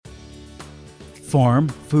Farm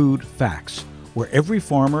Food Facts, where every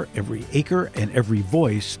farmer, every acre, and every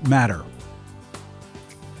voice matter.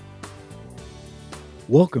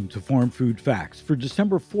 Welcome to Farm Food Facts for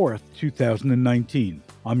December 4th, 2019.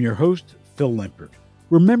 I'm your host, Phil Limpert.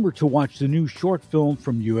 Remember to watch the new short film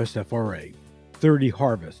from USFRA, 30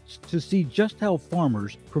 Harvests, to see just how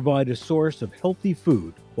farmers provide a source of healthy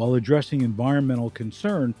food while addressing environmental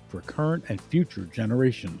concern for current and future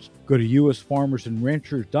generations. Go to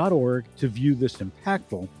usfarmersandranchers.org to view this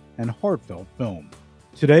impactful and heartfelt film.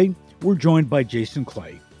 Today, we're joined by Jason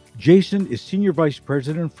Clay. Jason is Senior Vice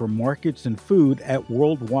President for Markets and Food at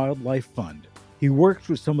World Wildlife Fund. He works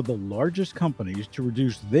with some of the largest companies to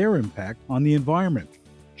reduce their impact on the environment.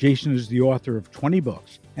 Jason is the author of 20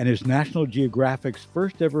 books and is National Geographic's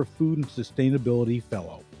first ever Food and Sustainability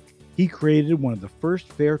Fellow. He created one of the first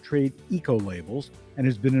fair trade eco-labels and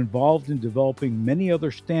has been involved in developing many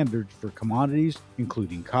other standards for commodities,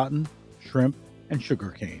 including cotton, shrimp, and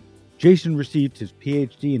sugarcane. Jason received his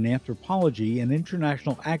PhD in anthropology and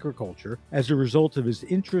international agriculture as a result of his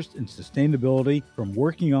interest in sustainability from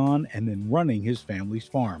working on and then running his family's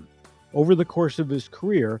farm. Over the course of his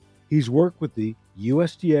career, he's worked with the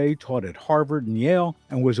USDA, taught at Harvard and Yale,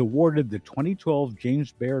 and was awarded the 2012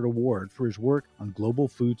 James Baird Award for his work on global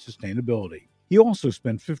food sustainability. He also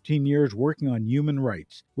spent 15 years working on human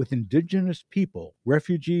rights with indigenous people,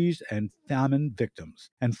 refugees, and famine victims.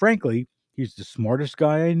 And frankly, he's the smartest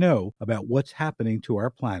guy I know about what's happening to our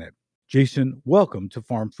planet. Jason, welcome to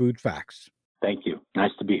Farm Food Facts. Thank you.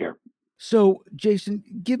 Nice to be here. So, Jason,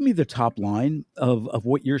 give me the top line of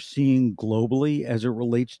what you're seeing globally as it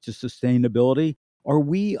relates to sustainability. Are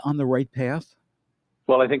we on the right path?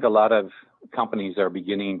 Well, I think a lot of companies are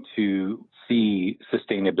beginning to see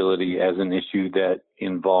sustainability as an issue that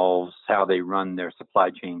involves how they run their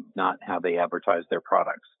supply chain, not how they advertise their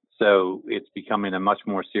products. So it's becoming a much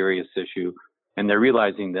more serious issue, and they're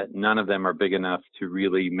realizing that none of them are big enough to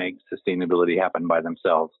really make sustainability happen by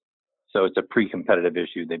themselves. So it's a pre-competitive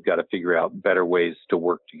issue. They've got to figure out better ways to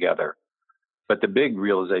work together. But the big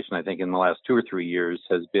realization, I think, in the last 2 or 3 years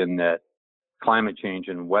has been that climate change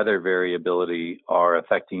and weather variability are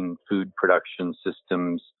affecting food production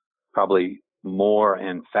systems probably more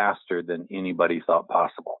and faster than anybody thought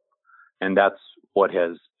possible. And that's what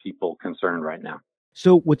has people concerned right now.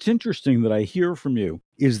 So what's interesting that I hear from you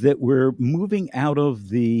is that we're moving out of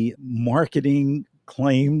the marketing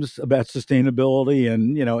claims about sustainability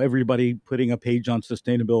and, everybody putting a page on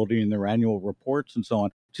sustainability in their annual reports and so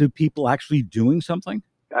on to people actually doing something?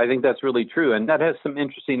 I think that's really true. And that has some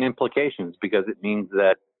interesting implications because it means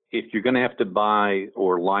that if you're going to have to buy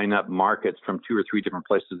or line up markets from 2 or 3 different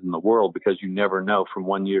places in the world, because you never know from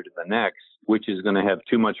one year to the next, which is going to have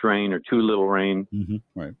too much rain or too little rain,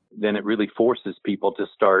 right, then it really forces people to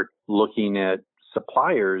start looking at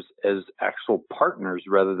suppliers as actual partners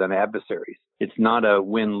rather than adversaries. It's not a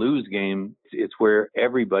win-lose game. It's where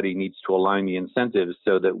everybody needs to align the incentives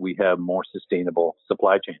so that we have more sustainable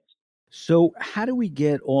supply chains. So how do we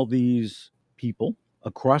get all these people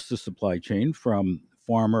across the supply chain from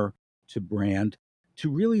farmer to brand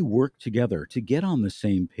to really work together, to get on the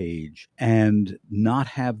same page and not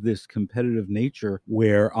have this competitive nature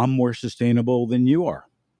where I'm more sustainable than you are?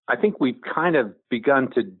 I think we've kind of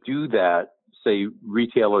begun to do that, say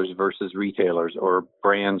retailers versus retailers or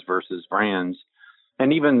brands versus brands,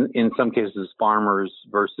 and even in some cases farmers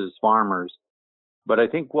versus farmers. But I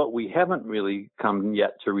think what we haven't really come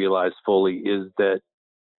yet to realize fully is that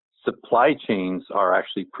supply chains are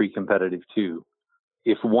actually pre-competitive too.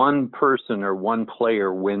 If one person or one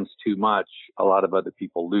player wins too much, a lot of other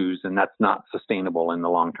people lose, and that's not sustainable in the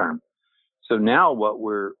long term. So now what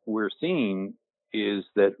we're seeing is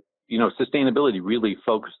that, sustainability really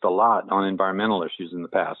focused a lot on environmental issues in the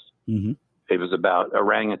past. Mm-hmm. It was about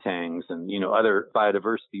orangutans and, other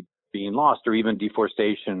biodiversity being lost, or even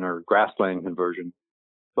deforestation or grassland conversion.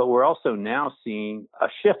 But we're also now seeing a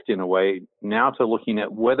shift in a way now to looking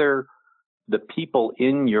at whether the people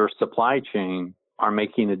in your supply chain are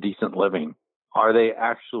making a decent living. Are they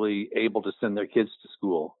actually able to send their kids to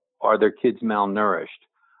school? Are their kids malnourished?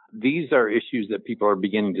 These are issues that people are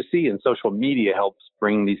beginning to see, and social media helps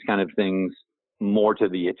bring these kind of things more to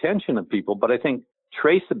the attention of people. But I think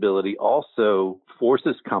traceability also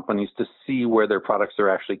forces companies to see where their products are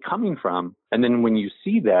actually coming from. And then when you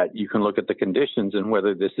see that, you can look at the conditions and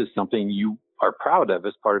whether this is something you are proud of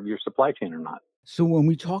as part of your supply chain or not. So when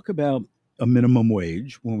we talk about a minimum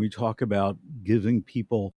wage, when we talk about giving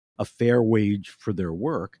people a fair wage for their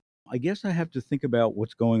work, I guess I have to think about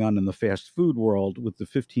what's going on in the fast food world with the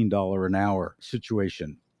 $15 an hour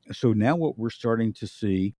situation. So now what we're starting to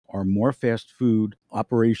see are more fast food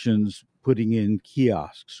operations putting in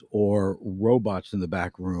kiosks or robots in the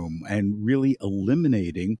back room and really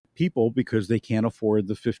eliminating people because they can't afford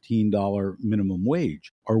the $15 minimum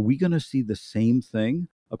wage. Are we going to see the same thing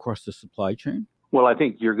across the supply chain? Well, I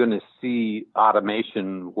think you're going to see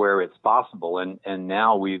automation where it's possible. And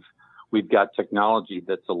now we've got technology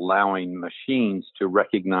that's allowing machines to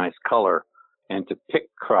recognize color and to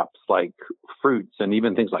pick crops like fruits and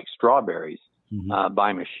even things like strawberries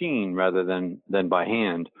by machine rather than by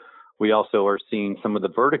hand. We also are seeing some of the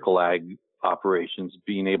vertical ag operations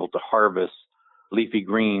being able to harvest leafy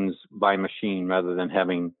greens by machine rather than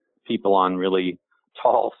having people on really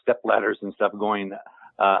tall step ladders and stuff going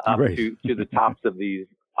up to the tops of these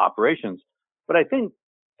operations. But I think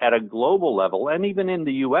at a global level, and even in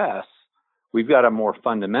the U.S., we've got a more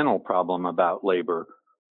fundamental problem about labor.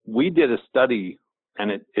 We did a study, and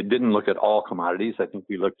it didn't look at all commodities. I think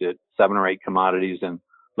we looked at 7 or 8 commodities and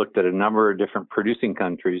looked at a number of different producing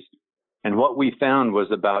countries. And what we found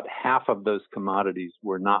was about half of those commodities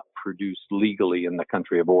were not produced legally in the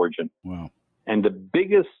country of origin. Wow. And the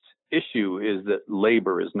biggest issue is that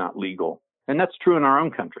labor is not legal. And that's true in our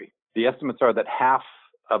own country. The estimates are that half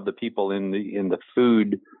of the people in the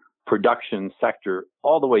food production sector,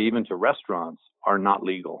 all the way even to restaurants, are not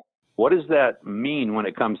legal. What does that mean when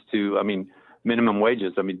it comes to, minimum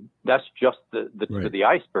wages? That's just the tip of the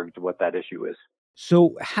iceberg to what that issue is.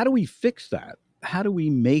 So how do we fix that? How do we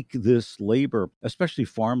make this labor, especially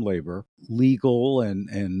farm labor, legal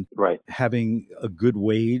and having a good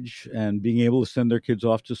wage and being able to send their kids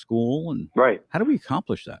off to school? And how do we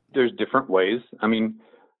accomplish that? There's different ways.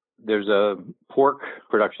 There's a pork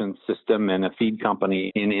production system and a feed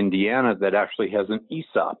company in Indiana that actually has an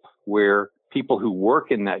ESOP where people who work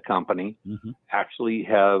in that company actually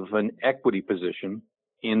have an equity position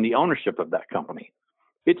in the ownership of that company.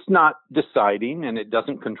 It's not deciding and it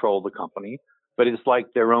doesn't control the company, but it's like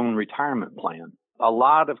their own retirement plan. A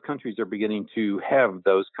lot of countries are beginning to have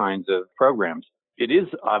those kinds of programs. It is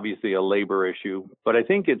obviously a labor issue, but I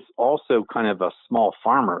think it's also kind of a small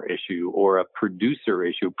farmer issue or a producer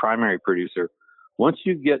issue, primary producer. Once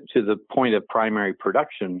you get to the point of primary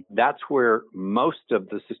production, that's where most of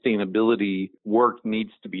the sustainability work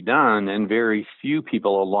needs to be done, and very few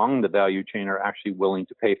people along the value chain are actually willing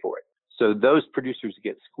to pay for it. So those producers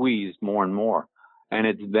get squeezed more and more. And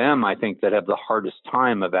it's them, I think, that have the hardest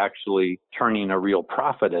time of actually turning a real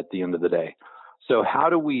profit at the end of the day. So how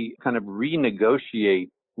do we kind of renegotiate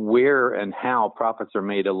where and how profits are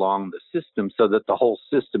made along the system so that the whole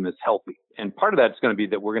system is healthy? And part of that's going to be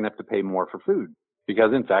that we're going to have to pay more for food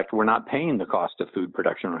because, in fact, we're not paying the cost of food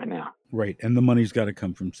production right now. Right. And the money's got to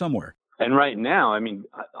come from somewhere. And right now,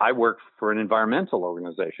 I work for an environmental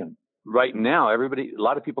organization. Right now, a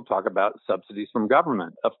lot of people talk about subsidies from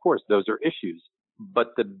government. Of course, those are issues.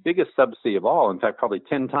 But the biggest subsidy of all, in fact, probably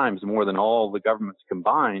 10 times more than all the governments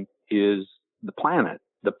combined, is the planet.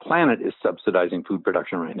 The planet is subsidizing food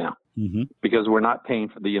production right now because we're not paying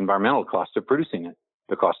for the environmental cost of producing it,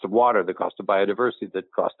 the cost of water, the cost of biodiversity, the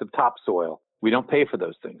cost of topsoil. We don't pay for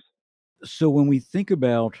those things. So when we think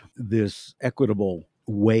about this equitable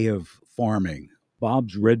way of farming,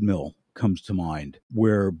 Bob's Red Mill comes to mind,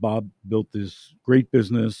 where Bob built this great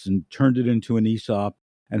business and turned it into an ESOP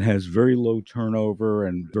and has very low turnover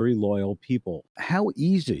and very loyal people. How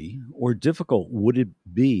easy or difficult would it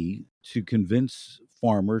be to convince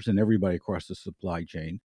farmers and everybody across the supply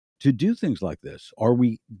chain to do things like this? Are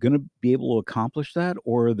we going to be able to accomplish that?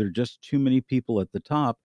 Or are there just too many people at the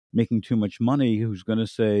top making too much money who's going to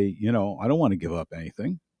say, I don't want to give up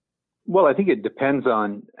anything? Well, I think it depends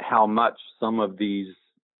on how much some of these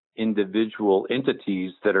individual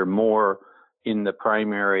entities that are more in the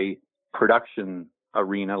primary production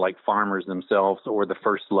arena, like farmers themselves or the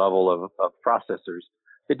first level of processors,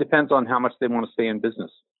 it depends on how much they want to stay in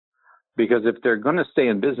business. Because if they're going to stay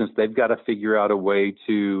in business, they've got to figure out a way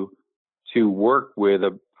to work with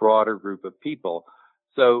a broader group of people.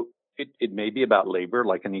 So it may be about labor,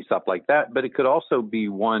 like an ESOP like that, but it could also be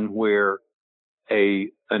one where an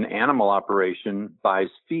animal operation buys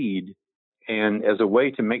feed, and as a way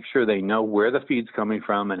to make sure they know where the feed's coming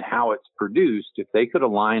from and how it's produced, if they could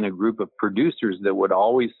align a group of producers that would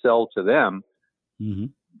always sell to them,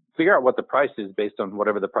 figure out what the price is based on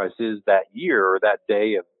whatever the price is that year or that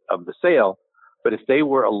day of the sale. But if they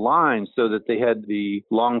were aligned so that they had the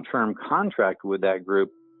long-term contract with that group,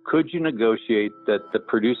 could you negotiate that the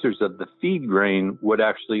producers of the feed grain would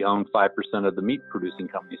actually own 5% of the meat producing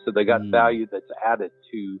company? So they got value that's added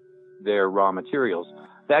to their raw materials.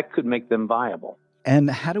 That could make them viable. And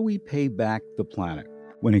how do we pay back the planet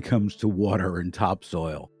when it comes to water and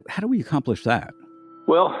topsoil? How do we accomplish that?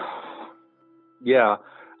 Well, yeah.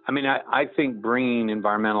 I think bringing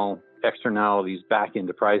environmental externalities back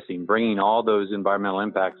into pricing, bringing all those environmental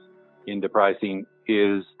impacts into pricing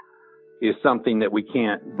is something that we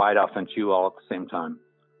can't bite off and chew all at the same time.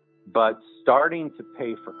 But starting to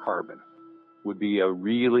pay for carbon would be a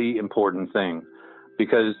really important thing,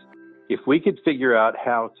 because if we could figure out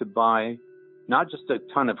how to buy not just a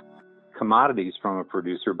ton of commodities from a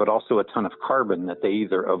producer, but also a ton of carbon that they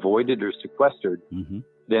either avoided or sequestered,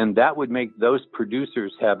 then that would make those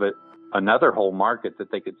producers have another whole market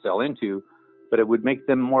that they could sell into, but it would make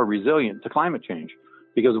them more resilient to climate change.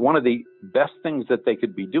 Because one of the best things that they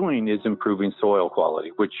could be doing is improving soil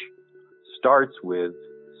quality, which starts with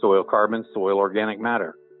soil carbon, soil organic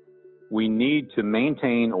matter. We need to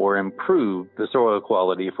maintain or improve the soil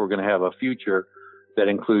quality if we're going to have a future that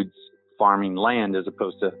includes farming land as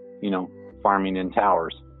opposed to, farming in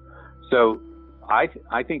towers. So I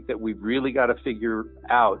think that we've really got to figure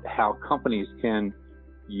out how companies can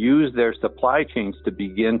use their supply chains to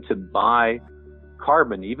begin to buy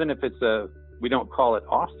carbon, even if we don't call it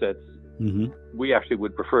offsets. We actually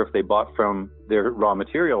would prefer if they bought from their raw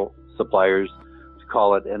material suppliers to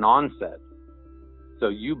call it an onset. So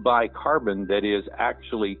you buy carbon that is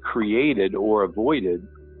actually created or avoided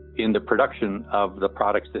in the production of the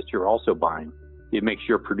products that you're also buying. It makes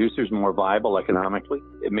your producers more viable economically.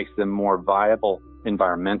 It makes them more viable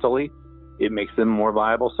environmentally. It makes them more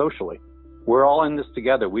viable socially. We're all in this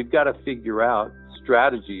together. We've got to figure out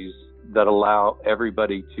strategies that allow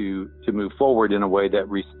everybody to move forward in a way that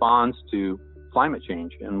responds to climate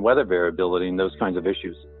change and weather variability and those kinds of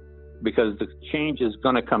issues. Because the change is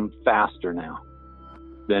going to come faster now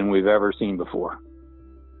than we've ever seen before.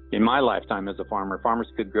 In my lifetime as a farmer, farmers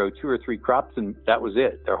could grow 2 or 3 crops and that was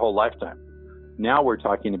it, their whole lifetime. Now we're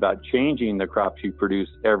talking about changing the crops you produce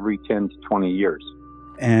every 10 to 20 years.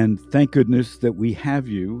 And thank goodness that we have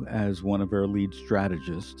you as one of our lead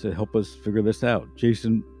strategists to help us figure this out.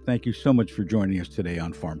 Jason, thank you so much for joining us today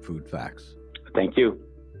on Farm Food Facts. Thank you.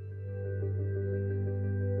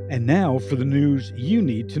 And now for the news you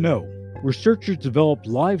need to know. Researchers developed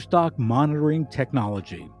livestock monitoring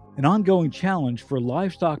technology. An ongoing challenge for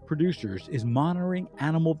livestock producers is monitoring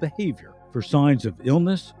animal behavior for signs of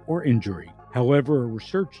illness or injury. However, a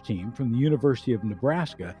research team from the University of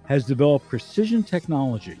Nebraska has developed precision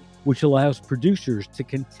technology which allows producers to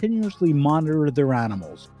continuously monitor their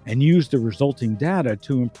animals and use the resulting data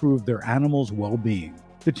to improve their animals' well-being.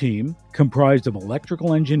 The team, comprised of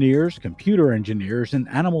electrical engineers, computer engineers, and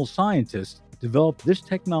animal scientists, developed this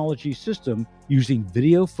technology system using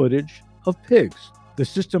video footage of pigs. The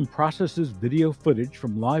system processes video footage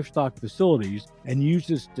from livestock facilities and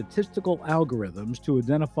uses statistical algorithms to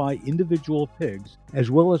identify individual pigs, as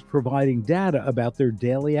well as providing data about their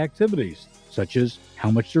daily activities, such as how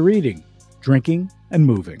much they're eating, drinking, and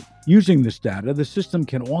moving. Using this data, the system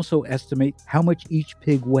can also estimate how much each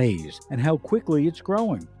pig weighs and how quickly it's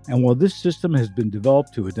growing. And while this system has been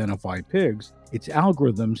developed to identify pigs, its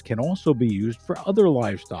algorithms can also be used for other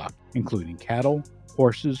livestock, including cattle,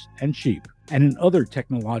 horses, and sheep. And in other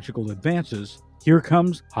technological advances, here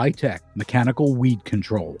comes high-tech mechanical weed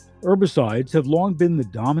control. Herbicides have long been the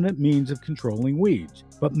dominant means of controlling weeds,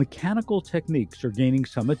 but mechanical techniques are gaining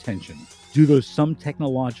some attention due to some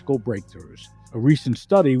technological breakthroughs. A recent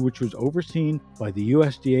study, which was overseen by the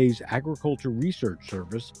USDA's Agriculture Research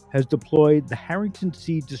Service, has deployed the Harrington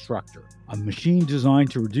Seed Destructor, a machine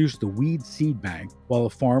designed to reduce the weed seed bank while a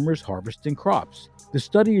farmer is harvesting crops. The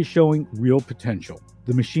study is showing real potential.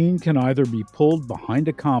 The machine can either be pulled behind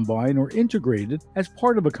a combine or integrated as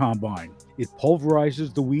part of a combine. It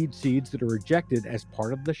pulverizes the weed seeds that are ejected as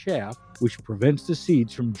part of the shaft, which prevents the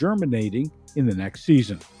seeds from germinating in the next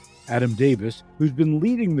season. Adam Davis, who's been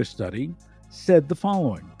leading the study, said the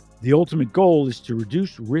following: "The ultimate goal is to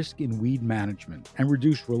reduce risk in weed management and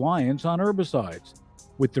reduce reliance on herbicides.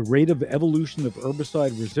 With the rate of evolution of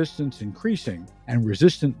herbicide resistance increasing and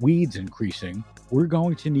resistant weeds increasing, we're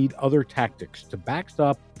going to need other tactics to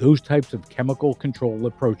backstop those types of chemical control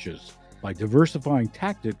approaches. By diversifying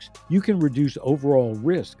tactics, you can reduce overall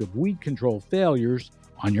risk of weed control failures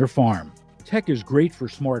on your farm." Tech is great for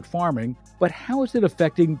smart farming, but how is it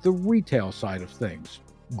affecting the retail side of things?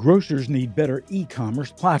 Grocers need better e-commerce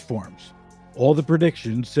platforms. All the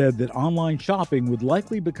predictions said that online shopping would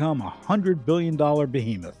likely become a $100 billion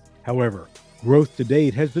behemoth. However, growth to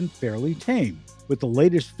date has been fairly tame, with the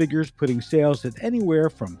latest figures putting sales at anywhere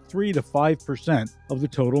from 3 to 5% of the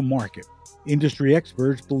total market. Industry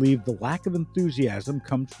experts believe the lack of enthusiasm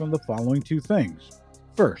comes from the following 2 things.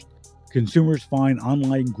 First, Consumers find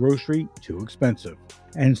online grocery too expensive.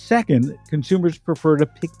 And second, consumers prefer to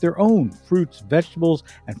pick their own fruits, vegetables,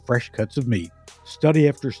 and fresh cuts of meat. Study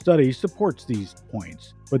after study supports these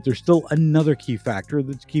points, but there's still another key factor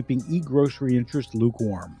that's keeping e-grocery interest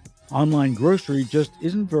lukewarm. Online grocery just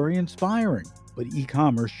isn't very inspiring, but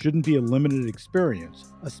e-commerce shouldn't be a limited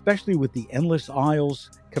experience, especially with the endless aisles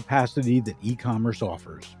capacity that e-commerce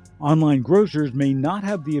offers. Online grocers may not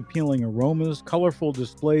have the appealing aromas, colorful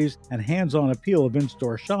displays, and hands-on appeal of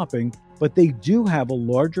in-store shopping, but they do have a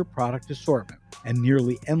larger product assortment and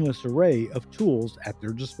nearly endless array of tools at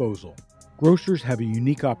their disposal. Grocers have a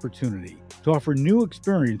unique opportunity to offer new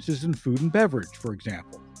experiences in food and beverage, for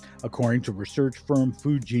example, according to research firm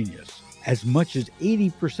Food Genius. As much as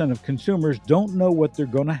 80% of consumers don't know what they're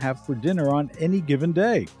going to have for dinner on any given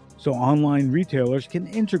day. So online retailers can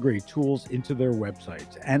integrate tools into their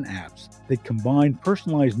websites and apps that combine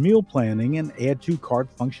personalized meal planning and add to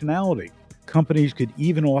cart functionality. Companies could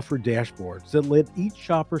even offer dashboards that let each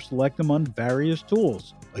shopper select among various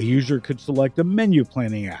tools. A user could select a menu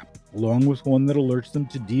planning app, along with one that alerts them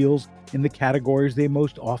to deals in the categories they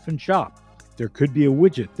most often shop. There could be a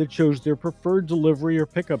widget that shows their preferred delivery or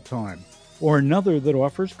pickup time, or another that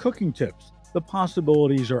offers cooking tips. The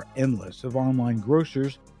possibilities are endless if online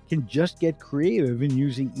grocers can just get creative in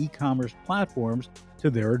using e-commerce platforms to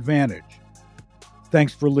their advantage.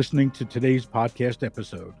 Thanks for listening to today's podcast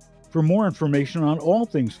episode. For more information on all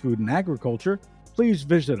things food and agriculture, please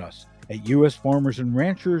visit us at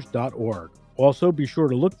usfarmersandranchers.org. Also, be sure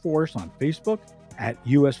to look for us on Facebook at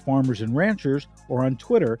US Farmers and Ranchers or on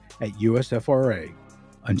Twitter at USFRA.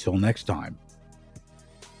 Until next time.